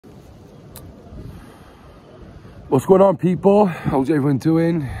What's going on, people? How's everyone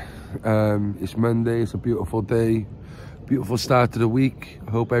doing? It's Monday. It's a beautiful day, beautiful start to the week.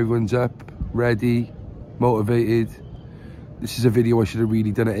 I hope everyone's up, ready, motivated. This is a video I should have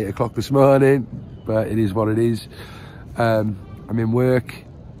really done at 8 o'clock this morning, but it is what it is. I'm in work,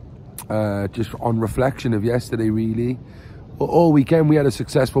 just on reflection of yesterday, really. All weekend we had a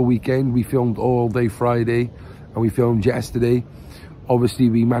successful weekend. We filmed all day Friday and we filmed yesterday. Obviously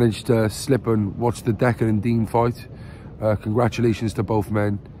we managed to slip and watch the Decker and Dean fight. Congratulations to both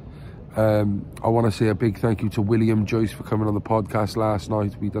men. I want to say a big thank you to William Joyce for coming on the podcast last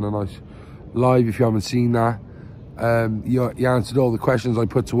night. We done a nice live, if you haven't seen that. He answered all the questions I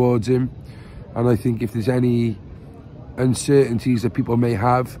put towards him, and I think if there's any uncertainties that people may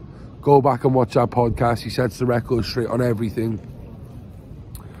have, go back and watch that podcast. He sets the record straight on everything.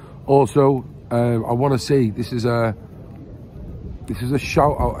 Also, I want to say this is a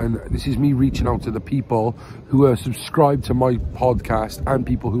shout out, and this is me reaching out to the people who are subscribed to my podcast and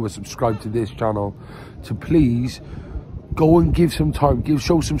people who are subscribed to this channel to please go and give some time,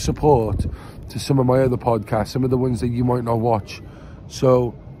 show some support to some of my other podcasts, some of the ones that you might not watch.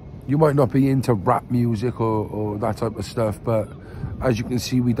 So you might not be into rap music or that type of stuff, but as you can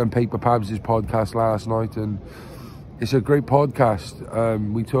see, we done Pabs' podcast last night, and it's a great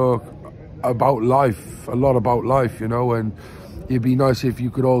podcast. We talk about life, a lot about life, you know, and it'd be nice if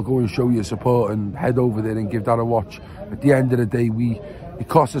you could all go and show your support and head over there and give that a watch. At the end of the day, it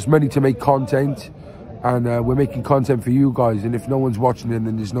costs us money to make content, and we're making content for you guys, and if no one's watching it,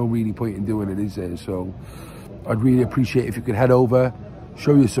 then there's no really point in doing it, is there? So I'd really appreciate if you could head over,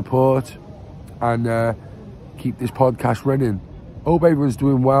 show your support, and keep this podcast running. Hope everyone's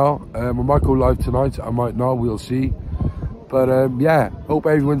doing well. I might go live tonight, I might not, we'll see. But yeah, hope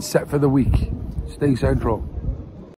everyone's set for the week. Stay central.